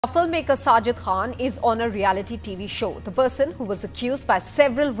Filmmaker Sajid Khan is on a reality TV show. The person who was accused by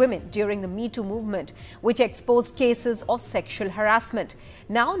several women during the Me Too movement, which exposed cases of sexual harassment.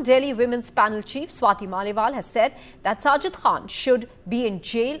 Now, Delhi Women's Panel Chief Swati Maliwal has said that Sajid Khan should be in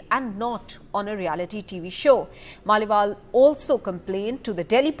jail and not on a reality TV show. Maliwal also complained to the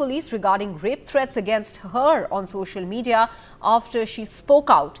Delhi police regarding rape threats against her on social media after she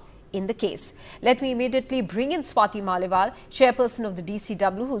spoke out in the case. Let me immediately bring in Swati Maliwal, chairperson of the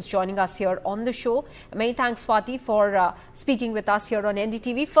DCW, who's joining us here on the show. Many thanks, Swati, for speaking with us here on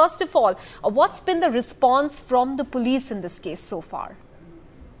NDTV. First of all, what's been the response from the police in this case so far?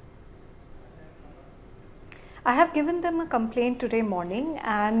 I have given them a complaint today morning,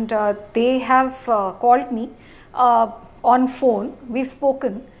 and they have called me on phone. We've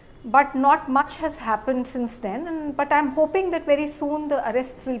spoken, but not much has happened since then. But I'm hoping that very soon the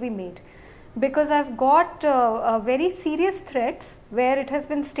arrests will be made, because I've got very serious threats where it has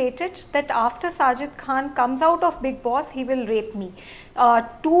been stated that after Sajid Khan comes out of Big Boss, he will rape me.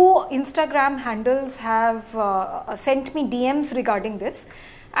 Two Instagram handles have sent me DMs regarding this,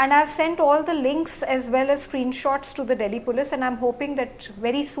 and I've sent all the links as well as screenshots to the Delhi police, and I'm hoping that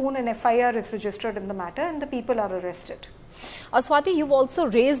very soon an FIR is registered in the matter and the people are arrested. Swati, you've also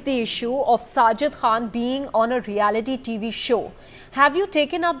raised the issue of Sajid Khan being on a reality TV show. Have you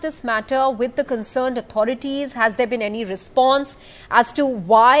taken up this matter with the concerned authorities? Has there been any response as to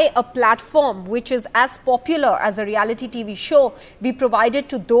why a platform which is as popular as a reality TV show be provided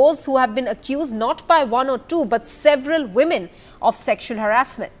to those who have been accused not by one or two but several women of sexual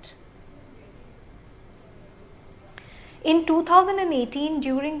harassment? In 2018,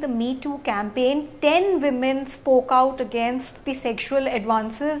 during the Me Too campaign, 10 women spoke out against the sexual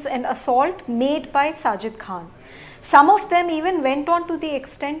advances and assault made by Sajid Khan. Some of them even went on to the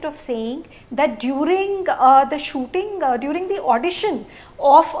extent of saying that during the shooting, during the audition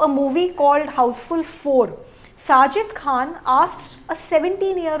of a movie called Houseful 4, Sajid Khan asked a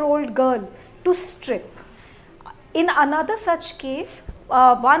 17-year-old girl to strip. In another such case,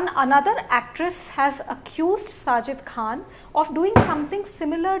 another actress has accused Sajid Khan of doing something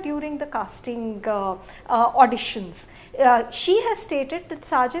similar during the casting auditions. She has stated that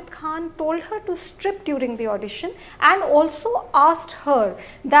Sajid Khan told her to strip during the audition and also asked her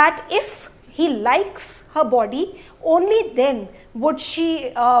that if he likes her body, only then would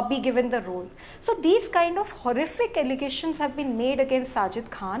she be given the role. So these kind of horrific allegations have been made against Sajid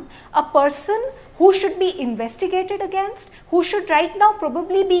Khan, a person who should be investigated against, who should right now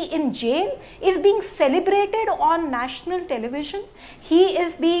probably be in jail, is being celebrated on national television. He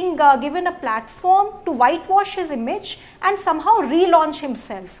is being given a platform to whitewash his image and somehow relaunch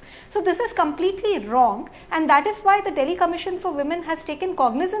himself. So this is completely wrong, and that is why the Delhi Commission for Women has taken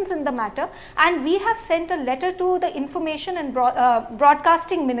cognizance in the matter, and we have sent a letter to the Information and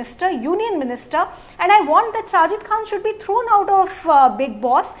Broadcasting Minister, Union Minister, and I want that Sajid Khan should be thrown out of Big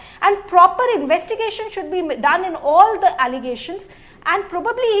Boss and proper investigation should be done in all the allegations, and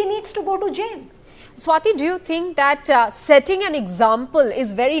probably he needs to go to jail. Swati, do you think that setting an example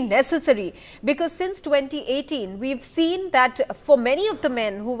is very necessary? Because since 2018, we've seen that for many of the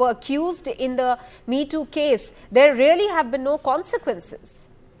men who were accused in the Me Too case, there really have been no consequences.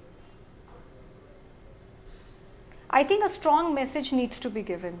 I think a strong message needs to be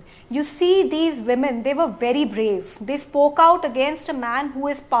given. You see, these women, they were very brave. They spoke out against a man who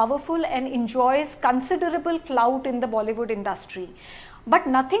is powerful and enjoys considerable clout in the Bollywood industry. But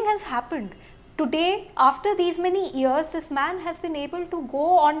nothing has happened. Today, after these many years, this man has been able to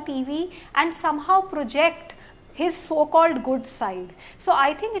go on TV and somehow project his so-called good side. So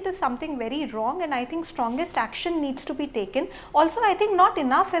I think it is something very wrong, and I think strongest action needs to be taken. Also, I think not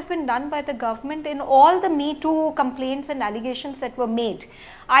enough has been done by the government in all the Me Too complaints and allegations that were made.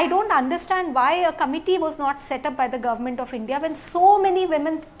 I don't understand why a committee was not set up by the government of India when so many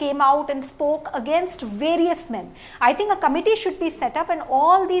women came out and spoke against various men. I think a committee should be set up and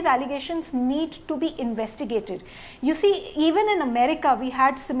all these allegations need to be investigated. You see, even in America, we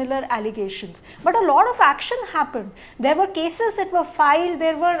had similar allegations, but a lot of action happened. There were cases that were filed,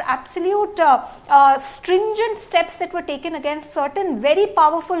 there were absolute stringent steps that were taken against certain very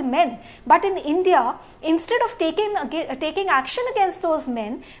powerful men. But in India, instead of taking action against those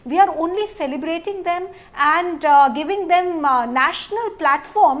men, we are only celebrating them and giving them national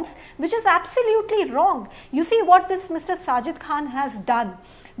platforms, which is absolutely wrong. You see what this Mr. Sajid Khan has done,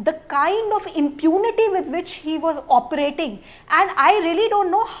 the kind of impunity with which he was operating, and I really don't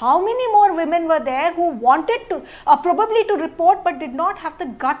know how many more women were there who wanted to probably to report but did not have the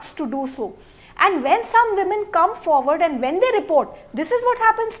guts to do so. And when some women come forward and when they report, this is what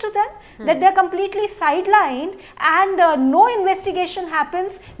happens to them, that they're completely sidelined and no investigation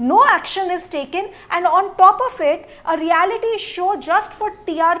happens, no action is taken, and on top of it, a reality show just for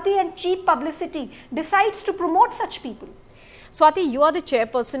TRP and cheap publicity decides to promote such people. Swati, you are the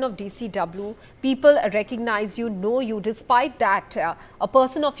chairperson of DCW. People recognize you, know you. Despite that, a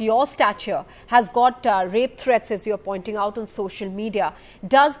person of your stature has got rape threats, as you're pointing out, on social media.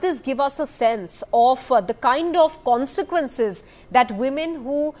 Does this give us a sense of the kind of consequences that women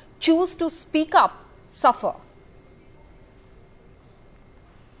who choose to speak up suffer?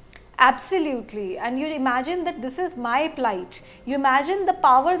 Absolutely. And you imagine that this is my plight. You imagine the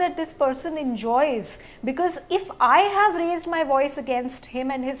power that this person enjoys, because if I have raised my voice against him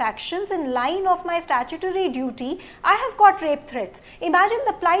and his actions in line of my statutory duty, I have got rape threats. Imagine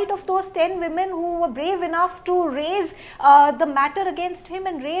the plight of those 10 women who were brave enough to raise the matter against him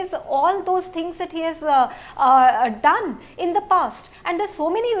and raise all those things that he has done in the past. And there's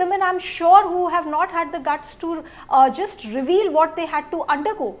so many women, I'm sure, who have not had the guts to just reveal what they had to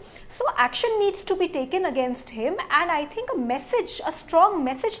undergo. So action needs to be taken against him, and I think a strong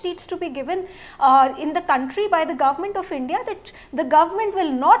message needs to be given in the country by the government of India, that the government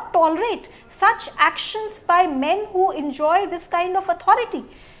will not tolerate such actions by men who enjoy this kind of authority.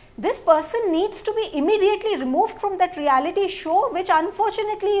 This person needs to be immediately removed from that reality show, which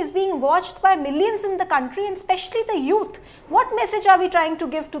unfortunately is being watched by millions in the country, and especially the youth. What message are we trying to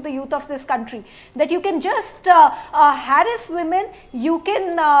give to the youth of this country? That you can just harass women, you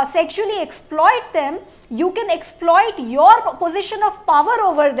can sexually exploit them, you can exploit your position of power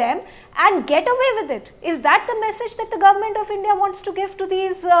over them and get away with it. Is that the message that the government of India wants to give to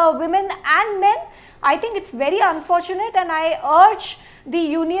these women and men? I think it's very unfortunate, and I urge the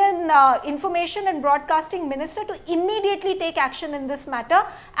Union Information and Broadcasting Minister to immediately take action in this matter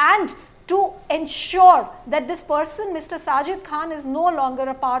and to ensure that this person, Mr. Sajid Khan, is no longer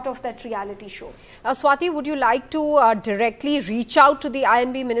a part of that reality show. Swati, would you like to directly reach out to the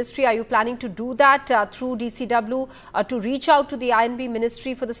INB Ministry? Are you planning to do that through DCW, to reach out to the INB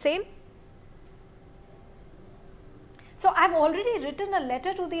Ministry for the same? So I've already written a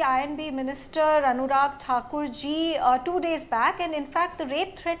letter to the INB Minister Anurag Thakur ji 2 days back, and in fact the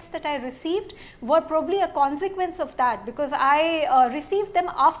rape threats that I received were probably a consequence of that, because I received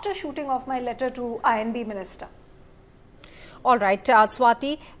them after shooting off my letter to INB Minister. All right,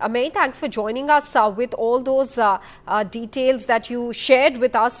 Swati, many thanks for joining us with all those details that you shared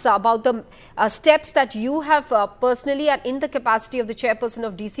with us about the steps that you have personally and in the capacity of the chairperson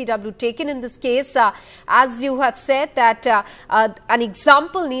of DCW taken in this case. As you have said, that an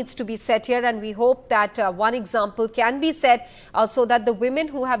example needs to be set here, and we hope that one example can be set so that the women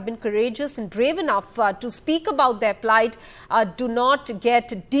who have been courageous and brave enough to speak about their plight do not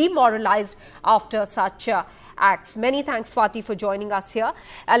get demoralized after such acts. Many thanks, Swati, for joining us here.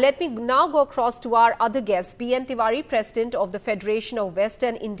 Let me now go across to our other guest. B.N. Tiwari, President of the Federation of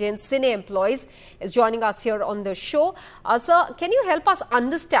Western Indian Cine Employees, is joining us here on the show. Sir, can you help us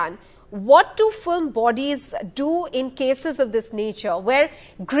understand what do film bodies do in cases of this nature, where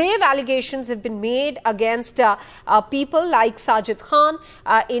grave allegations have been made against people like Sajid Khan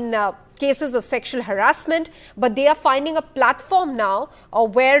in cases of sexual harassment, but they are finding a platform now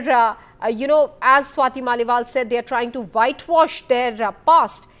where you know, as Swati Maliwal said, they are trying to whitewash their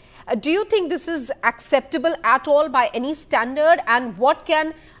past. Do you think this is acceptable at all by any standard, and what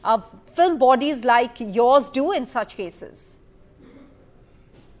can film bodies like yours do in such cases?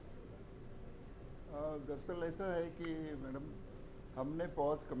 दरअसल ऐसा है कि madam, हमने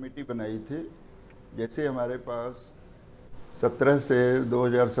pause committee बनाई थी। जैसे हमारे पास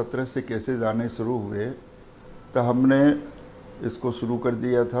 2017 से केसेस आने शुरू हुए, तो हमने इसको शुरू कर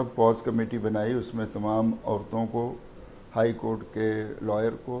दिया था। पॉज कमेटी बनाई, उसमें तमाम औरतों को, हाई कोर्ट के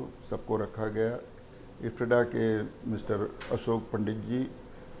लॉयर को, सबको रखा गया। इफ्टा के मिस्टर अशोक पंडित जी,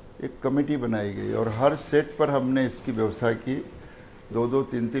 एक कमेटी बनाई गई और हर सेट पर हमने इसकी व्यवस्था की, 2-2,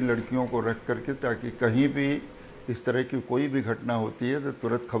 3-3 लड़कियों को रख करके, ताकि कहीं भी इस तरह की कोई भी घटना होती है तो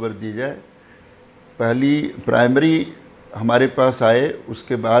तुरंत खबर दी जाए। पहली प्राइमरी हमारे पास आए,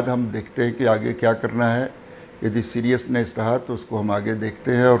 उसके बाद हम देखते हैं कि आगे क्या करना है। यदि सीरियसनेस रहा तो उसको हम आगे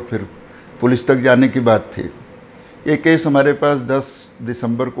देखते हैं और फिर पुलिस तक जाने की बात थी। ये केस हमारे पास 10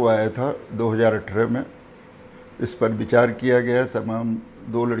 दिसंबर को आया था 2018 में। इस पर विचार किया गया, तमाम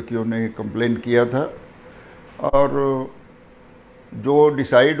 2 लड़कियों ने कंप्लेन किया था और जो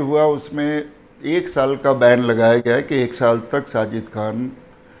डिसाइड हुआ उसमें 1 साल का बैन लगाया गया है कि 1 साल तक साजिद खान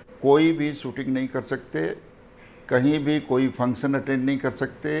कोई भी शूटिंग नहीं कर सकते, कहीं भी कोई फंक्शन अटेंड नहीं कर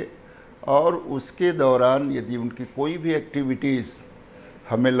सकते, और उसके दौरान यदि उनकी कोई भी एक्टिविटीज़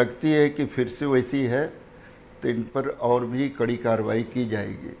हमें लगती है कि फिर से वैसी है तो इन पर और भी कड़ी कार्रवाई की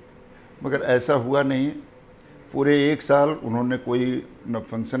जाएगी, मगर ऐसा हुआ नहीं। पूरे 1 साल उन्होंने कोई न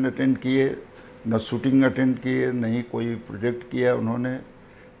फंक्शन अटेंड किए, न शूटिंग अटेंड किए, नहीं कोई प्रोजेक्ट किया उन्होंने,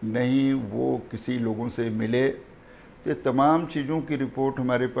 नहीं वो किसी लोगों से मिले। तो ये तमाम चीज़ों की रिपोर्ट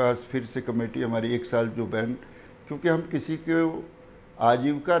हमारे पास फिर से कमेटी हमारी 1 साल जो बैन, क्योंकि हम किसी को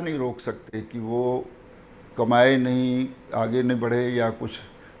आजीविका नहीं रोक सकते कि वो कमाए नहीं, आगे नहीं बढ़े या कुछ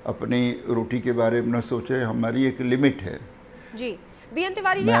अपनी रोटी के बारे में न सोचे। हमारी एक लिमिट है। जी बीएन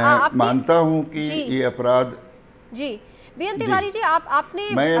तिवारी जी, मैं मानता हूँ कि ये अपराध। जी बीएन तिवारी जी, आपने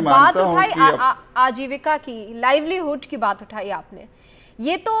मैं बात उठाई आजीविका की, लाइवलीहुड की बात उठाई आपने।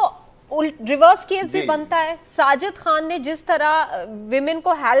 ये तो रिवर्स केस भी बनता है। साजिद खान ने जिस तरह विमेन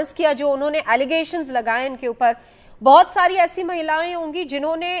को हैरेस किया, जो उन्होंने एलिगेशंस लगाए इनके ऊपर, बहुत सारी ऐसी महिलाएं होंगी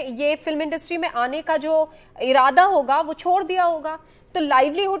जिन्होंने ये फिल्म इंडस्ट्री में आने का जो इरादा होगा वो छोड़ दिया होगा। तो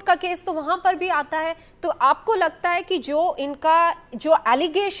लाइवलीहुड का केस तो वहां पर भी आता है। तो आपको लगता है कि जो इनका जो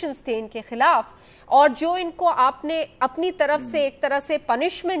एलिगेशंस थे इनके खिलाफ, और जो इनको आपने अपनी तरफ से एक तरह से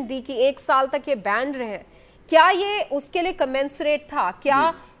पनिशमेंट दी कि 1 साल तक ये बैन रहे, क्या ये उसके लिए कमेंसरेट था?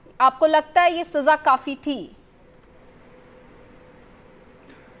 क्या आपको लगता है ये सजा काफी थी?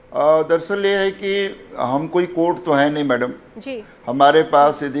 दरअसल ये है कि हम कोई कोर्ट तो है नहीं मैडम जी। हमारे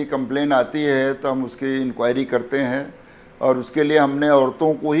पास यदि कंप्लेन आती है तो हम उसकी इंक्वायरी करते हैं, और उसके लिए हमने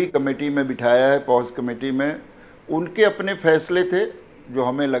औरतों को ही कमेटी में बिठाया है, पॉज कमेटी में। उनके अपने फैसले थे जो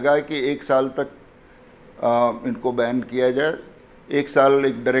हमें लगा कि 1 साल तक इनको बैन किया जाए। 1 साल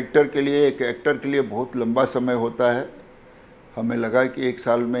एक डायरेक्टर के लिए, एक एक्टर के लिए बहुत लंबा समय होता है। हमें लगा कि 1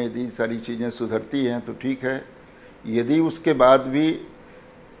 साल में यदि सारी चीज़ें सुधरती हैं तो ठीक है। यदि उसके बाद भी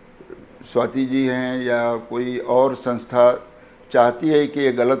स्वाति जी हैं या कोई और संस्था चाहती है कि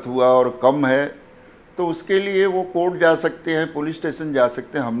ये गलत हुआ और कम है, तो उसके लिए वो कोर्ट जा सकते हैं, पुलिस स्टेशन जा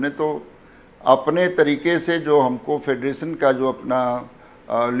सकते हैं। हमने तो अपने तरीके से जो हमको फेडरेशन का जो अपना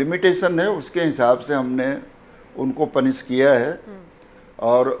लिमिटेशन है उसके हिसाब से हमने उनको पनिश किया है,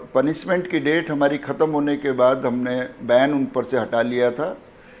 और पनिशमेंट की डेट हमारी ख़त्म होने के बाद हमने बैन उन पर से हटा लिया था।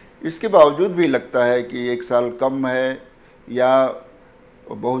 इसके बावजूद भी लगता है कि 1 साल कम है या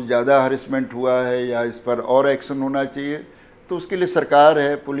बहुत ज़्यादा हरेसमेंट हुआ है या इस पर और एक्शन होना चाहिए, तो उसके लिए सरकार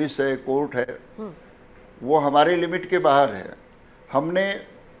है, पुलिस है, कोर्ट है, वो हमारे लिमिट के बाहर है। हमने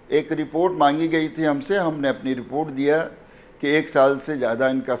एक रिपोर्ट मांगी गई थी हमसे, हमने अपनी रिपोर्ट दिया कि 1 साल से ज़्यादा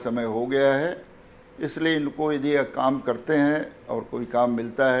इनका समय हो गया है, इसलिए इनको यदि काम करते हैं और कोई काम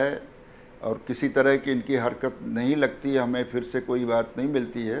मिलता है और किसी तरह की इनकी हरकत नहीं लगती, हमें फिर से कोई बात नहीं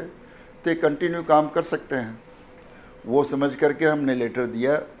मिलती है, तो कंटिन्यू काम कर सकते हैं। वो समझ करके हमने लेटर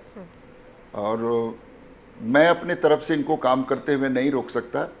दिया, और मैं अपने तरफ से इनको काम करते हुए नहीं रोक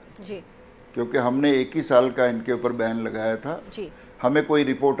सकता जी, क्योंकि हमने 1 ही साल का इनके ऊपर बैन लगाया था जी। हमें कोई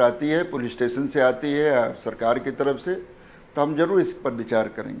रिपोर्ट आती है, पुलिस स्टेशन से आती है या सरकार की तरफ से, तो हम जरूर इस पर विचार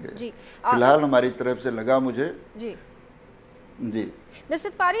करेंगे। जी। फिलहाल हमारी तरफ से लगा मुझे जी जी मिस्टर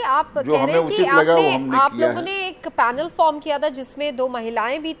तिवारी, आप जो कह रहे हैं हमें कि उचित लगा वो हमने आप किया लोगों ने एक पैनल फॉर्म किया था जिसमें 2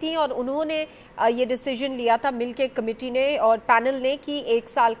 महिलाएं भी थीं, और उन्होंने ये डिसीजन लिया था मिलके कमेटी ने और पैनल ने कि 1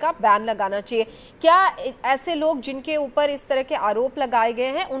 साल का बैन लगाना चाहिए। क्या ऐसे लोग जिनके ऊपर इस तरह के आरोप लगाए गए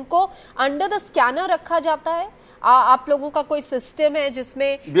हैं उनको अंडर द स्कैनर रखा जाता है? आप लोगों का कोई सिस्टम है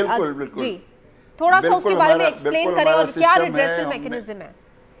जिसमें? बिल्कुल बिल्कुल जी, थोड़ा सा उसके बारे में एक्सप्लेन करें और क्या रिड्रेसल मैकेनिज्म है?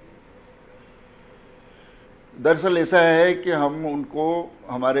 दरअसल ऐसा है कि हम उनको,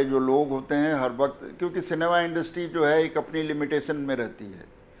 हमारे जो लोग होते हैं हर वक्त, क्योंकि सिनेमा इंडस्ट्री जो है एक अपनी लिमिटेशन में रहती है,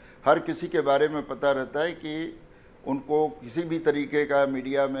 हर किसी के बारे में पता रहता है कि उनको किसी भी तरीके का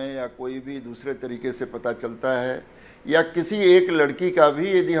मीडिया में या कोई भी दूसरे तरीके से पता चलता है, या किसी एक लड़की का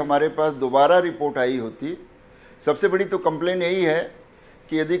भी यदि हमारे पास दोबारा रिपोर्ट आई होती। सबसे बड़ी तो कंप्लेन यही है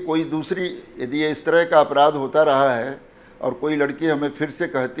कि यदि कोई दूसरी, यदि इस तरह का अपराध होता रहा है और कोई लड़की हमें फिर से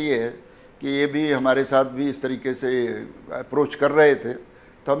कहती है कि ये भी हमारे साथ भी इस तरीके से अप्रोच कर रहे थे,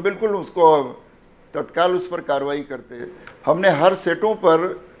 तो हम बिल्कुल उसको तत्काल उस पर कार्रवाई करते हैं। हमने हर सेटों पर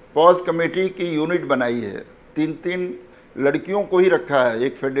पॉज कमेटी की यूनिट बनाई है, 3-3 लड़कियों को ही रखा है,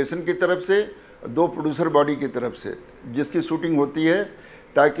 एक फेडरेशन की तरफ से, 2 प्रोड्यूसर बॉडी की तरफ से, जिसकी शूटिंग होती है,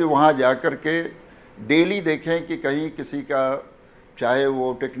 ताकि वहाँ जा कर के डेली देखें कि कहीं किसी का, चाहे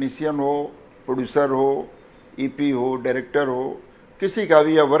वो टेक्नीशियन हो, प्रोड्यूसर हो, ईपी हो, डायरेक्टर हो, किसी का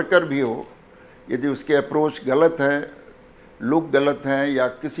भी या वर्कर भी हो, यदि उसके अप्रोच गलत है, लुक गलत हैं या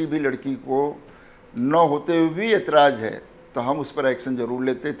किसी भी लड़की को न होते हुए भी एतराज़ है, तो हम उस पर एक्शन ज़रूर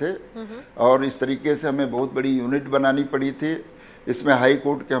लेते थे। और इस तरीके से हमें बहुत बड़ी यूनिट बनानी पड़ी थी। इसमें हाई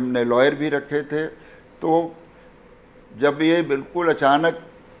कोर्ट के हमने लॉयर भी रखे थे। तो जब ये बिल्कुल अचानक,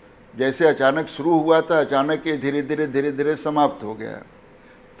 जैसे अचानक शुरू हुआ था, अचानक ये धीरे धीरे समाप्त हो गया।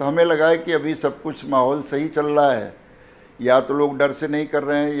 तो हमें लगा है कि अभी सब कुछ माहौल सही चल रहा है, या तो लोग डर से नहीं कर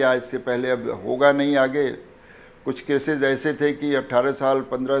रहे हैं या इससे पहले अब होगा नहीं आगे। कुछ केसेस ऐसे थे कि 18 साल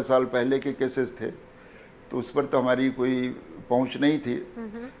 15 साल पहले के केसेस थे, तो उस पर तो हमारी कोई पहुंच नहीं थी,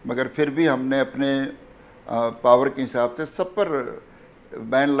 मगर फिर भी हमने अपने पावर के हिसाब से सब पर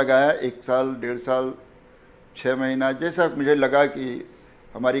बैन लगाया। 1 साल 1.5 साल 6 महीना, जैसा मुझे लगा कि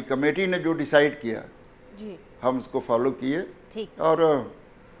हमारी कमेटी ने जो डिसाइड किया जी, हम उसको फॉलो किए। ठीक। और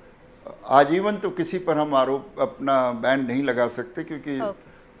आजीवन तो किसी पर हम आरोप अपना बैन नहीं लगा सकते, क्योंकि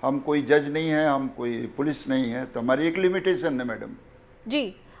हम कोई जज नहीं है, हम कोई पुलिस नहीं है, तो हमारी एक लिमिटेशन है मैडम जी।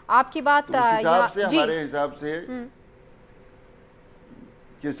 आपकी बात तो उस हिसाब से हमारे हिसाब से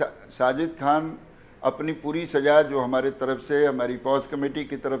कि साजिद खान अपनी पूरी सजा जो हमारे तरफ से, हमारी पॉज कमेटी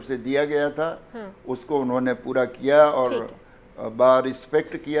की तरफ से दिया गया था, उसको उन्होंने पूरा किया और बार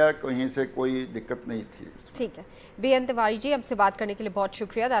रिस्पेक्ट किया, कहीं से कोई दिक्कत नहीं थी। ठीक है। बीएन तिवारी जी, हमसे बात करने के लिए बहुत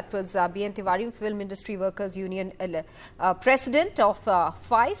शुक्रिया। That was BN Tiwari, film industry workers union president of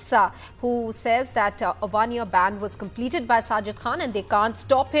FICE, who says that a 1-year ban was completed by Sajid Khan and they can't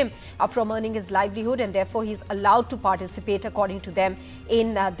stop him from earning his livelihood, and therefore he's allowed to participate according to them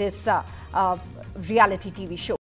in this reality TV show.